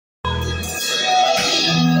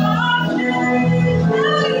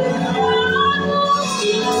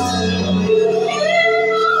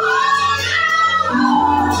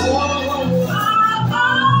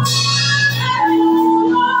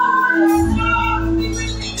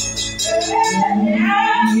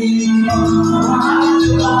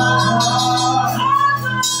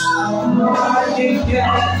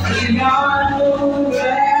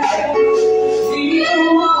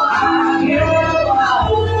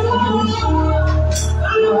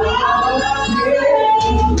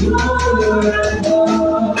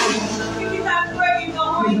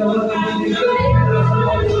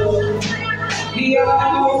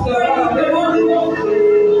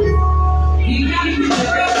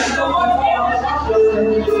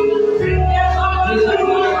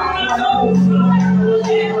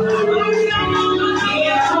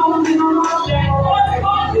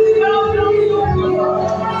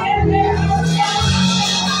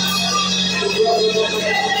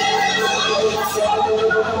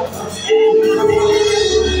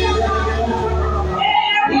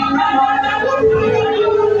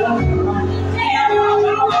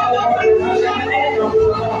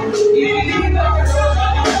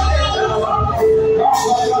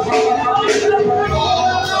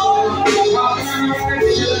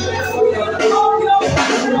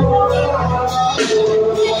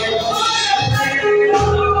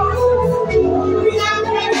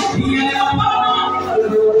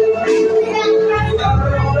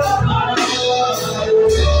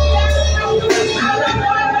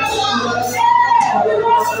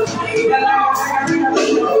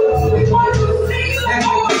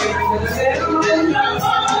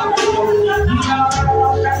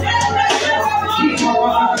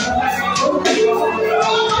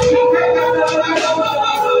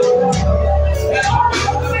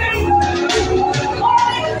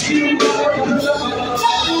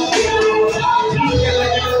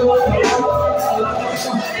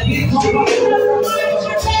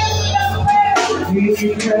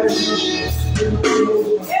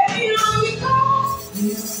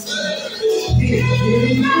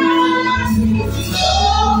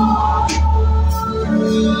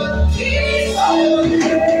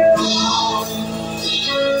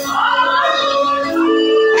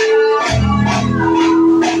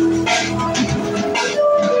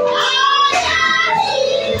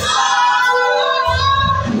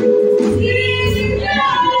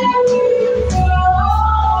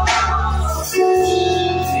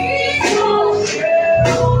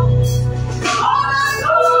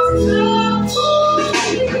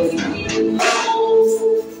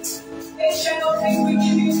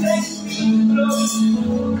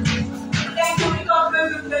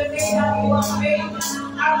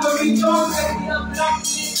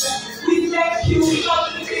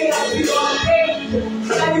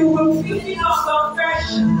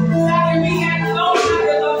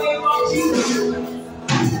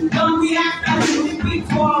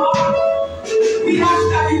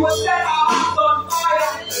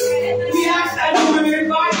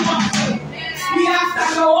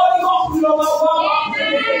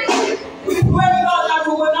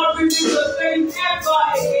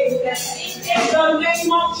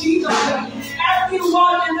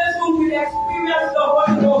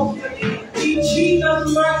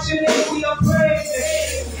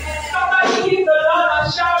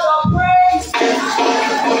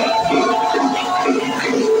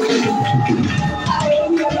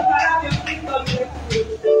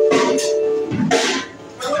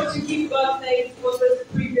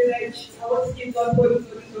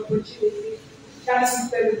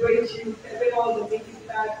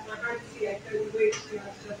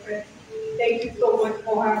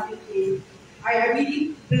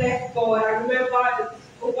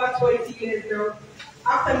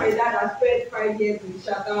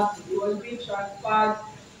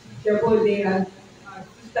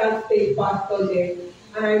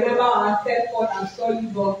And I remember our stepfather and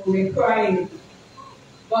Holyghost were crying.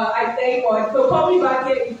 But I thank God. So coming back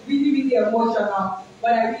here is really, really emotional.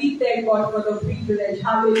 But I really thank God for the privilege.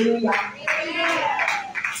 Hallelujah.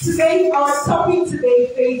 Today, our topic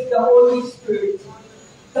today is the Holy Spirit.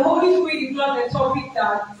 The Holy Spirit is not a topic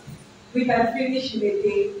that we can finish in a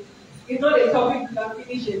day. It's not a topic we can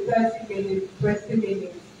finish in 30 minutes, 20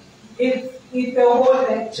 minutes. It's a whole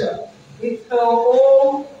lecture. It's a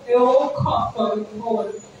whole course on its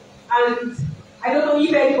own. And I don't know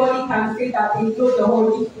if anybody can say that they know the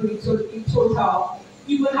Holy Spirit in total.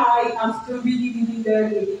 Even I am still really, really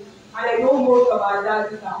learning. And I know most of our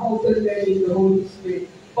dads are also learning the Holy Spirit.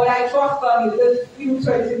 But I trust God in this few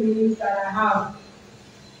 20 minutes that I have,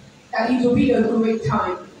 that it will be a great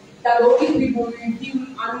time. That the Holy Spirit will reveal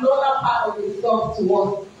another part of Himself to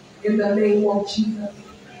us in the name of Jesus.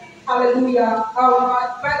 Hallelujah.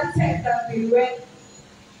 Our Bible text has been read,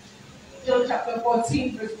 John chapter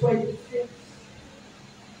 14, verse 26.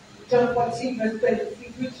 John 14, verse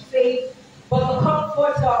 26, which says, "But the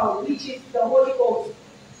Comforter, which is the Holy Ghost,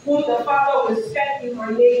 whom the Father will send in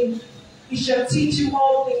my name, He shall teach you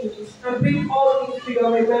all things, and bring all things to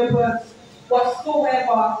your remembrance,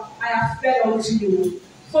 whatsoever I have said unto you."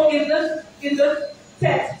 So in this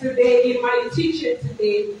text today, in my teaching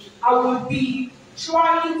today, I will be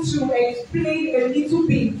trying to explain a little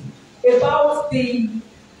bit about the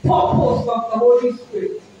purpose of the Holy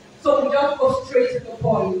Spirit. So we just go straight to the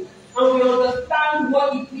point, and we understand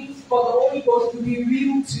what it means for the Holy Ghost to be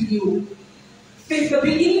real to you. Since the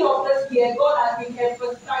beginning of this year, God has been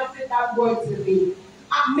emphasizing that word to me,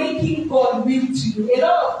 making God real to you. A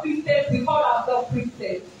lot of Christians, we call ourselves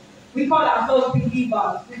Christians. We call ourselves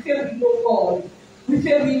believers. We say we know God. We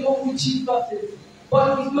say we know who Jesus is.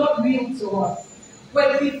 But it is not real to us. When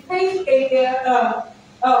we face a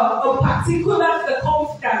particular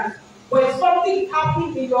circumstance, when something is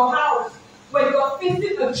happening in your house, when you're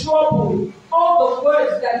facing a trouble, all the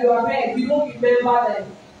words that you have heard, you don't remember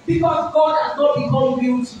them. Because God has not become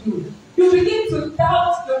real to you. You begin to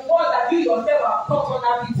doubt the word that you yourself have taught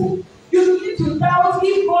other people. You begin to doubt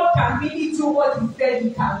if God can really do what He said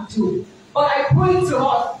He can do. But I pray to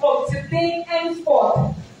us from today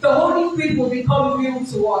henceforth, the Holy Spirit will become real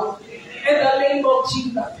to us. In the name of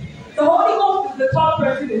Jesus. The Holy Ghost is the third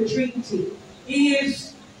person in Trinity. He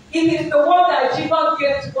is the one that Jesus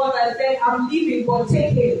gave to us and said, I'm leaving, but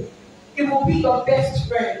take him. He will be your best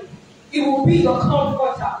friend. He will be your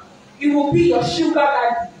comforter. He will be your sugar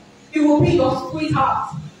daddy. He will be your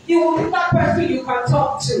sweetheart. He will be that person you can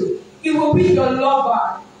talk to. He will be your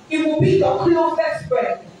lover. He will be your closest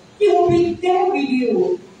friend. He will be there with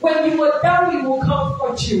you. When you were down, He will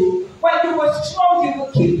comfort you. When you were strong,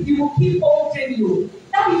 He will keep holding you.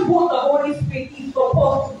 That is what the Holy Spirit is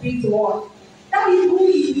supposed to be to us. That is who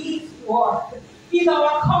He is to us. He's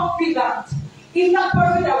our confidant. He's that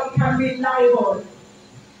person that we can rely on.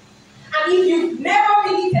 And if you've never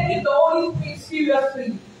really taken the Holy Spirit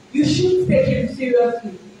seriously, you should take Him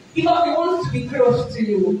seriously. Because He wants to be close to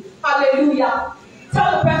you. Hallelujah.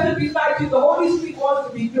 Tell the person beside you, the Holy Spirit wants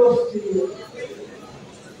to be close to you.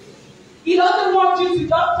 He doesn't want you to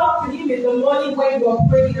just talk to Him in the morning when you are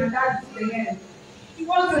praying and that is the end. He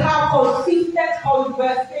wants to have consistent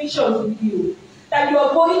conversations with you. That you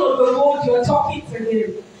are going on the road, you are talking to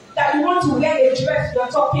Him. That you want to wear a dress, you are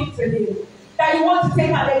talking to Him. That you want to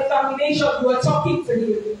take an examination, you are talking to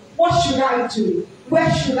Him. What should I do?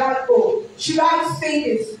 Where should I go? Should I say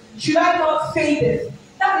this? Should I not say this?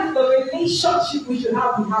 That is the relationship we should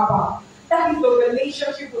have with Abba. That is the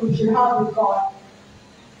relationship we should have with God.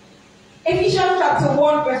 Ephesians chapter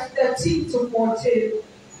 1 verse 13 to 14.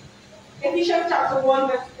 Ephesians chapter 1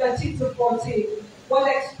 verse 13 to 14 was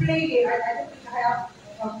explaining, I don't think I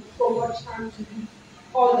have so much time to read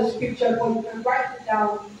all the scripture, but you can write it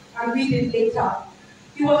down and read it later.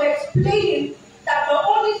 He was explaining that the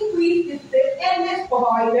Holy Spirit is the earnest of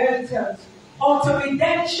our inheritance unto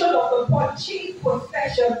redemption of the purchased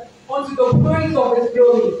possession unto the praise of His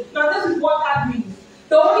glory. Now this is what that means.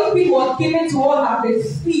 The Holy Spirit was given to us as a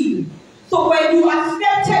seal. So when you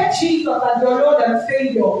accepted Jesus as your Lord and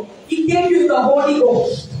Savior, He gave you the Holy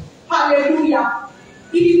Ghost. Hallelujah.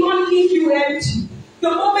 He did not leave you empty. The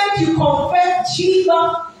moment you confess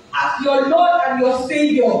Jesus as your Lord and your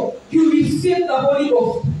Savior, you receive the Holy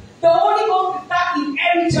Ghost. The Holy Ghost is that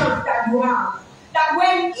inheritance that you have. That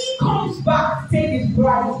when He comes back to take His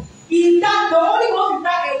bride, the Holy Ghost is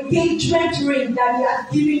that engagement ring that He has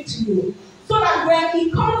given to you. So that when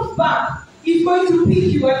He comes back, He's going to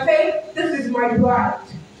pick you and say, this is my bride.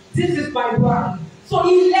 This is my bride. So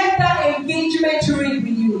He left that engagement ring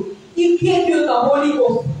with you. He gave you the Holy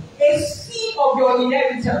Ghost, a seed of your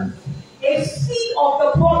inheritance, a seed of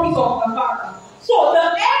the promise of the Father. So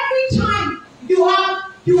that every time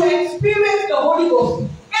you experience the Holy Ghost,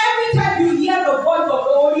 every time you hear the voice of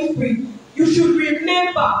the Holy Spirit, you should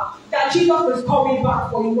remember that Jesus is coming back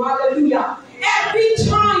for you. Hallelujah. Every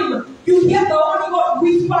time you hear the Holy Ghost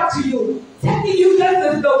whisper to you, telling you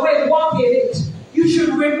this is the way, walk in it, you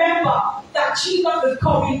should remember that Jesus is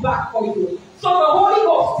coming back for you. So the Holy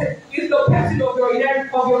Ghost is the person of your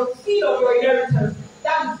inheritance, of your seed of your inheritance.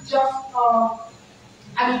 That is just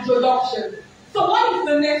an introduction. So what is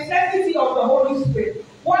the necessity of the Holy Spirit?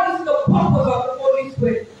 What is the purpose of the Holy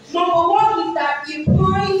Spirit? Number one is that He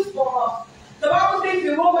prays for us. The Bible says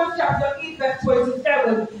in Romans chapter 8 verse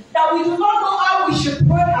 27 that we do not know how we should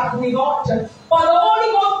pray as we ought, but the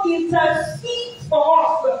Holy Ghost intercedes for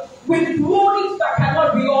us with groanings that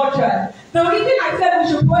cannot be uttered. The reason I said we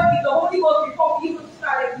should pray in the Holy Ghost before we even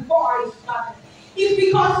started, before I started, is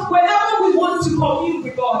because whenever we want to commune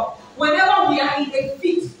with God, whenever we are in a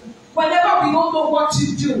fix, whenever we don't know what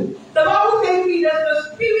to do, the Bible says it is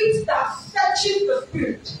the Spirit that searches the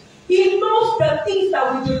Spirit. He knows the things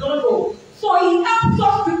that we do not know. So He helps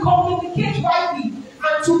us to communicate rightly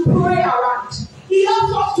and to pray aright. He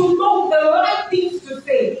helps us to know the right things to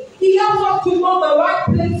say. He helps us to know the right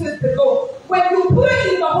places to go. When you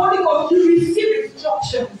pray in the Holy Ghost, you receive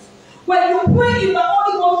instructions. When you pray in the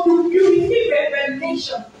Holy Ghost, you receive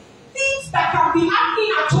revelation. Things that can be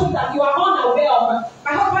happening at home that you are unaware of.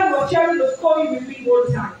 My husband was sharing the story with me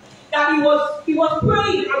one time. That he was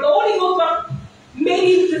praying and the Holy Ghost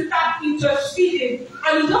made him to start interceding,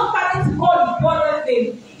 and he just started to call his brother's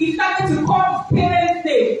name. He started to call his parents'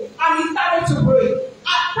 name, and he started to pray.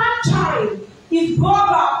 At that time, his mom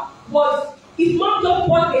just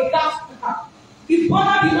bought a gas cooker. His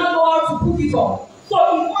brother did not know how to put it on. So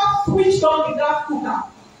he first switched on the gas cooker.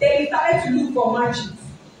 Then he started to look for matches.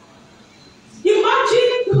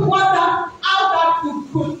 Imagine how that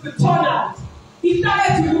could turn out. He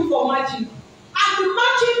started to look for matches. And the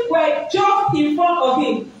matches were just in front of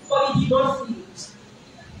him, but he did not see it.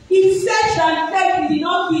 He searched and said he did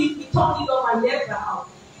not see it, he turned it off and left the house.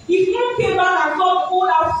 His mom came back and saw the whole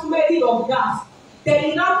house smelling of gas. Then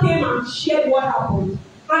he now came and shared what happened.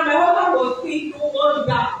 And my husband was saying,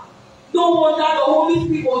 no wonder the Holy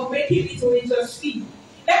Spirit was making me to intercede.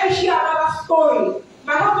 Let me share another story.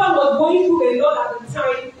 My husband was going through a lot at the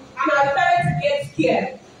time, and I started to get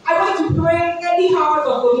scared. I went to pray early hours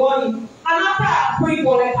of the morning, and after I prayed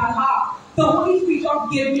for like an hour, the Holy Spirit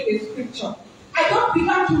just gave me a scripture. I just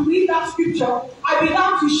began to read that scripture. I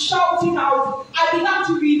began to shout it out. I began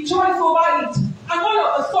to rejoice over it. And all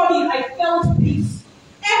of a sudden, I felt peace.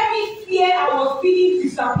 Every fear I was feeling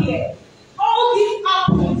disappeared. All this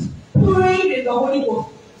happened praying in the Holy Ghost.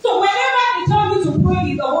 So whenever they tell you to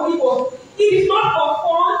pray in the Holy Ghost, it is not for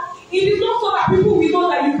fun. It is not so that people will know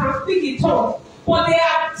that you can speak in tongues. But there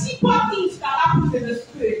are deeper things that happen in the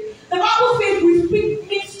Spirit. The Bible says we speak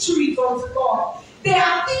mysteries unto God. There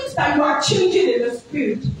are things that you are changing in the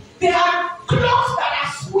Spirit. There are clocks that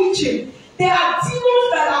are switching. There are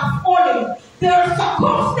demons that are falling. There are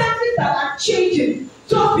circumstances that are changing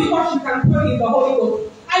just because you can pray in the Holy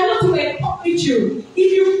Ghost. I want to encourage you.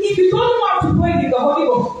 If you don't know how to pray in the Holy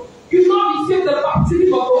Ghost, you not receive the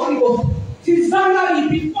baptism of the Holy Ghost. Sincerely,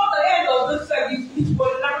 before the end of this service, it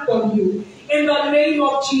will land on you. In the name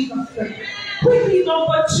of Jesus. Quickly,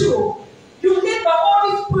 number 2. You need the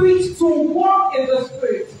Holy Spirit to walk in the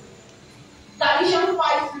Spirit. Galatians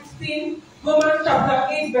 5:16, Romans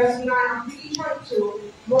chapter 8, verse 9. I'm really trying to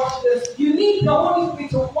watch this. You need the Holy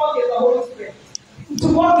Spirit to walk in the Holy Spirit. To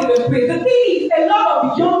walk in the Spirit. The thing is, a lot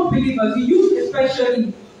of young believers, youth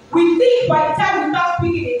especially, we think by the time we start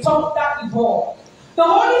speaking in tongues, that is all. The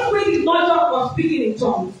Holy Spirit is not just for speaking in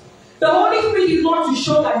tongues. The Holy Spirit is not to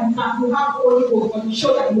show that you have the Holy Ghost, but to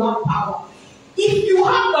show that you have power. If you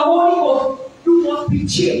have the Holy Ghost, you must be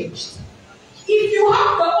changed. If you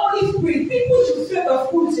have the Holy Spirit, people should see the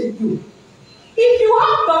fruits in you. If you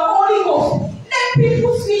have the Holy Ghost, let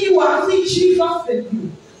people see you and see Jesus in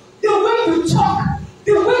you. The way you talk,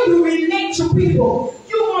 the way you relate to people,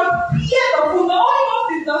 you must hear the fruit. The Holy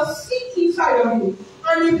Ghost is the seed inside of you,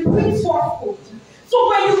 and it brings forth fruit. So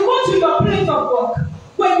when you go to your place of work,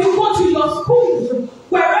 when you go to your schools,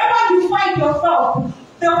 wherever you find yourself,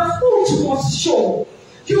 the fruit must show.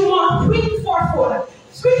 You must bring forth fruit.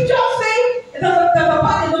 Scripture says, there's a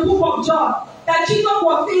part in the book of John, that Jesus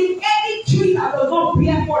was saying, any tree that does not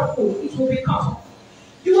bear forth fruit, it will be cut off.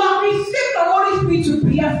 You have received the Holy Spirit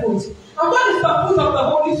to bear fruit. And what is the fruit of the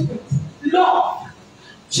Holy Spirit? Love,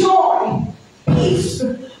 joy, peace,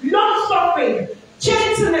 long-suffering,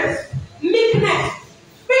 gentleness, meekness,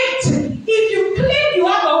 faith. If you claim you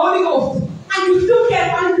have the Holy Ghost and you still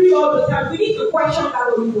get angry all the time, we need to question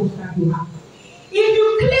that Holy Ghost that you have. If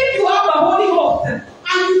you claim you have the Holy Ghost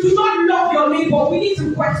and you do not love your neighbor, we need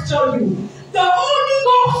to question you. The Holy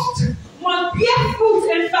Ghost must bear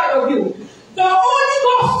fruit inside of you. The Holy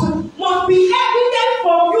Ghost must be evident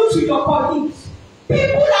from you to your colleagues.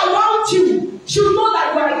 People around you should know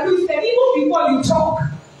that you are a Christian even before you talk,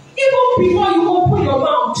 even before you open your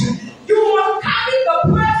mouth. You must carry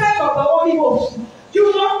the presence of the Holy Ghost.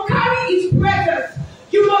 You must carry His presence.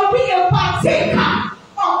 You must be a partaker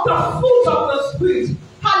of the fruit of the Spirit.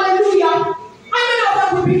 Hallelujah. How many of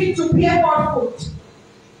us will begin to bear forth fruit?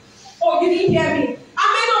 Oh, you didn't hear me. How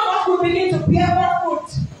many of us will begin to bear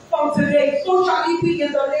forth fruit from today? So shall it be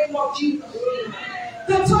in the name of Jesus.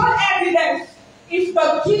 The third evidence is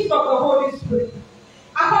the gift of the Holy Spirit.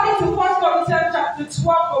 According to 1 Corinthians chapter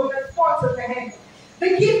 12, verse 4 to the end.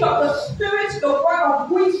 The gift of the Spirit, the word of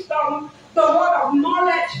wisdom, the word of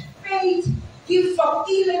knowledge, faith, gifts of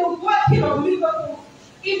healing, working of miracles,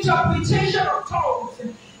 interpretation of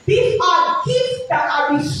tongues. These are gifts that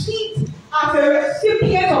are received as a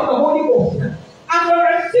recipient of the Holy Ghost. As a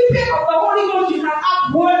recipient of the Holy Ghost, you can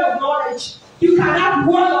have word of knowledge. You can have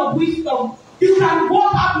word of wisdom. You can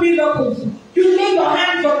work out miracles. You lay your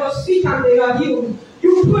hands on the sick and they are healed.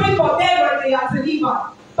 You pray for them and they are delivered.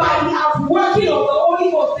 By the outworking of the Holy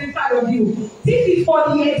Ghost inside of you. This is for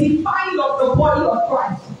the edifying of the body of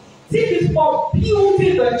Christ. This is for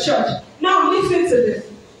building the church. Now listen to this.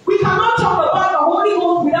 We cannot talk about the Holy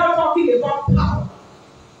Ghost without talking about power.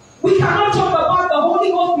 We cannot talk about the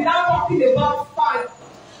Holy Ghost without talking about fire.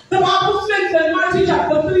 The Bible says in Matthew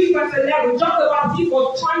chapter 3 verse 11, just about he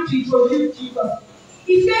was trying to introduce Jesus.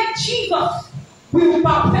 He said Jesus will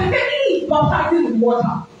baptize, he is baptizing with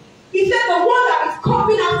water. He said the one that is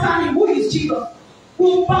coming after him, who is Jesus,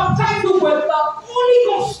 will baptize you with the Holy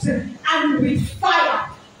Ghost and with fire.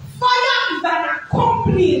 Fire is an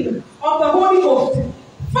accompanying of the Holy Ghost.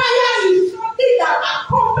 Fire is something that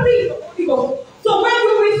accompanies the Holy Ghost. So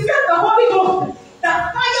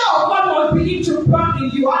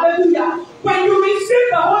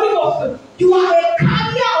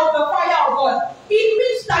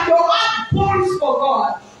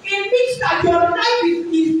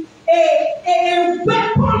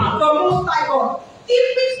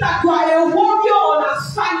that you are a warrior on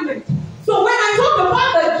assignment. So when I talk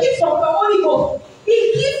about the gifts of the Holy Ghost,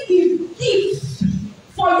 it gives gifts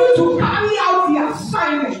for you to carry out the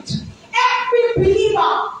assignment. Every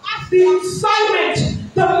believer has the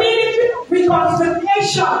assignment, the ministry of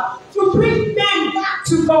reconciliation, to bring men back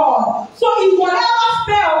to God. So in whatever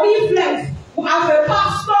sphere of influence, as a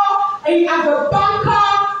pastor, as a banker,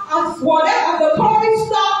 as whatever, as a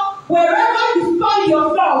chorister, wherever you find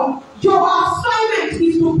yourself, your assignment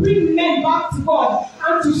is to bring men back to God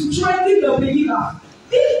and to strengthen the believer.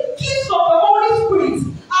 These gifts of the Holy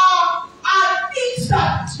Spirit are things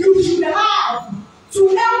that you should have to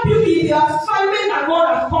help you in the assignment that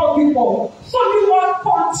God has called you for. So you must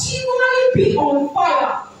continually be on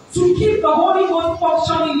fire to keep the Holy Ghost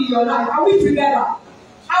functioning in your life. Are we together?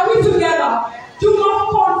 Are we together? You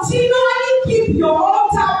must continually keep your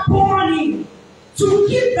altar burning to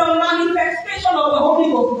keep the manifestation of the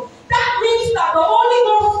Holy Ghost. That means that the Holy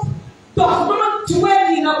Ghost does not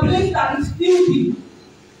dwell in a place that is filthy.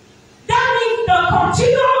 That means the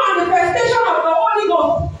continual manifestation of the Holy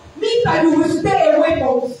Ghost means that you will stay away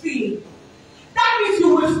from sin. That means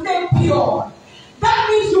you will stay pure. That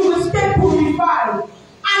means you will stay purified.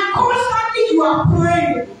 And constantly you are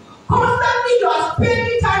praying. Constantly you are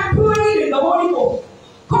spending time praying in the Holy Ghost.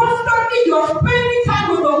 Constantly you are spending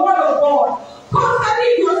time with the Word of God. Constantly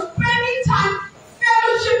you are spending time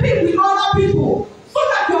fellowshipping with other people so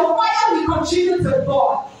that your fire will continue to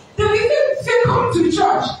burn. The reason we say come to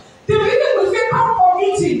church, the reason we say come for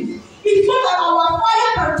meetings, is so that our fire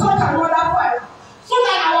can touch another fire. So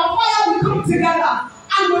that our fire will come together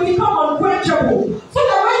and will become unquenchable. So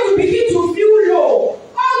that when you begin to feel low,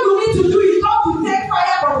 all you need to do is not to take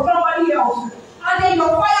fire from somebody else. And then your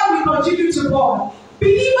fire will continue to burn.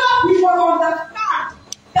 Believers, we must understand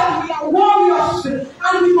that we are warriors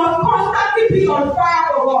and we must constantly be on fire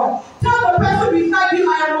for God. Tell the person beside you,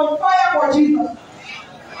 I am on fire for Jesus.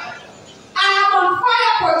 I am on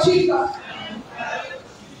fire for Jesus.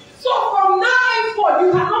 So from now henceforth,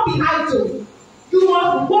 you cannot be idle. You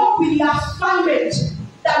must walk with the assignment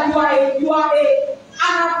that you are an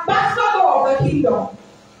ambassador of the kingdom.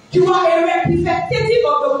 You are a representative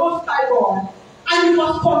of the Most High God. And you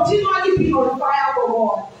must continually be on fire for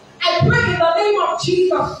God. I pray in the name of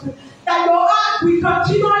Jesus that your heart will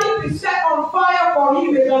continually be set on fire for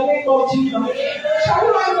Him in the name of Jesus. Shall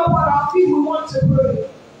we rise up on our feet? We want to pray.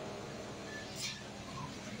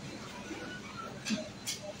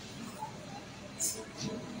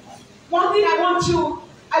 One thing I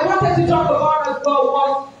wanted to talk about as well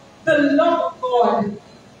was the love of God.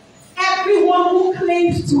 Everyone who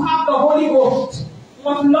claims to have the Holy Ghost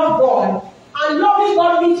must love God. And loving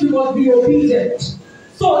God means you must be obedient.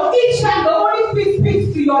 So each time the Holy Spirit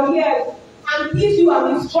speaks to your ears and gives you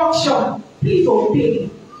an instruction, please obey.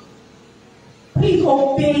 Please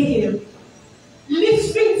obey Him.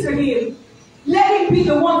 Listen to Him. Let Him be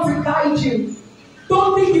the one to guide you.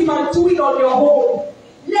 Don't think you can do it on your own.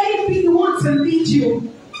 Let Him be the one to lead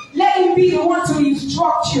you. Let Him be the one to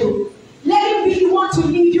instruct you. Let Him be the one to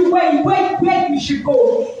lead you where you should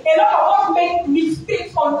go. A lot of us make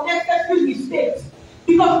mistakes, unnecessary mistakes,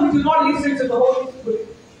 because we do not listen to the Holy Spirit.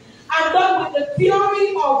 I'm done with the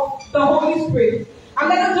theory of the Holy Spirit. And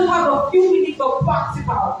let us just have a few minutes of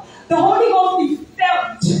practical. The Holy Ghost is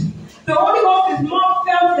felt. The Holy Ghost is more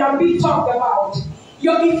felt than being talked about.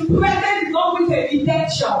 His presence is always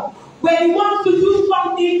evidential. When He wants to do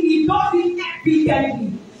something, He does it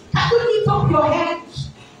evidently. Can you lift up your hands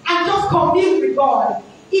and just commune with God?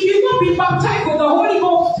 If you've not been baptized with the Holy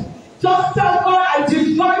Ghost, just tell God, I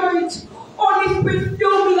desire it. Holy Spirit,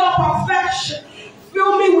 fill me up afresh.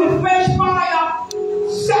 Fill me with fresh fire.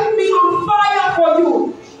 Set me on fire for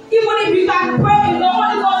you. Even if you can pray in the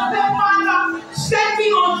Holy Ghost, say, Father, set me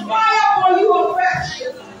on fire for you afresh.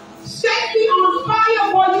 Set me on fire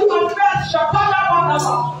for you afresh.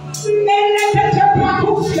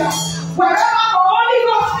 Wherever the Holy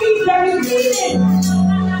Ghost is, there is healing.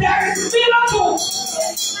 There is miracle.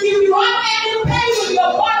 If you have any pain in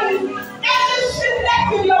your body, any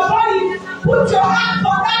sickness in your body, put your hands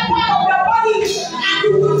on that part of your body and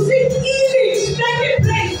you will see healing taking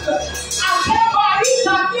place. And by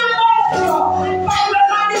the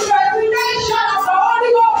manifestation of the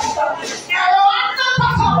Holy Ghost,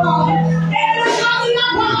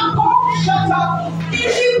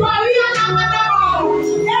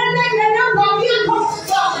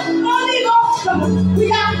 we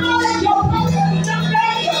acknowledge your presence in the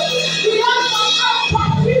place. We have some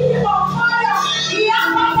unconceivable fire.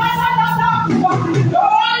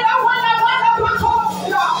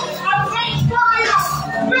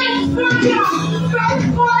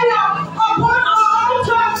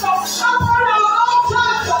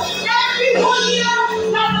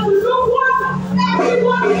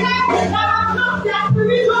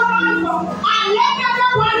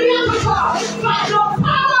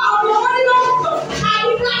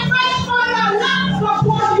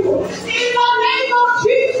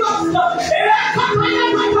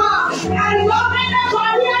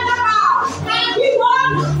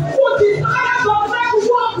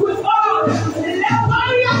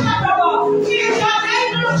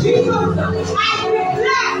 Jesus, I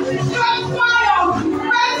declare fresh fire,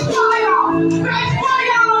 fresh fire, fresh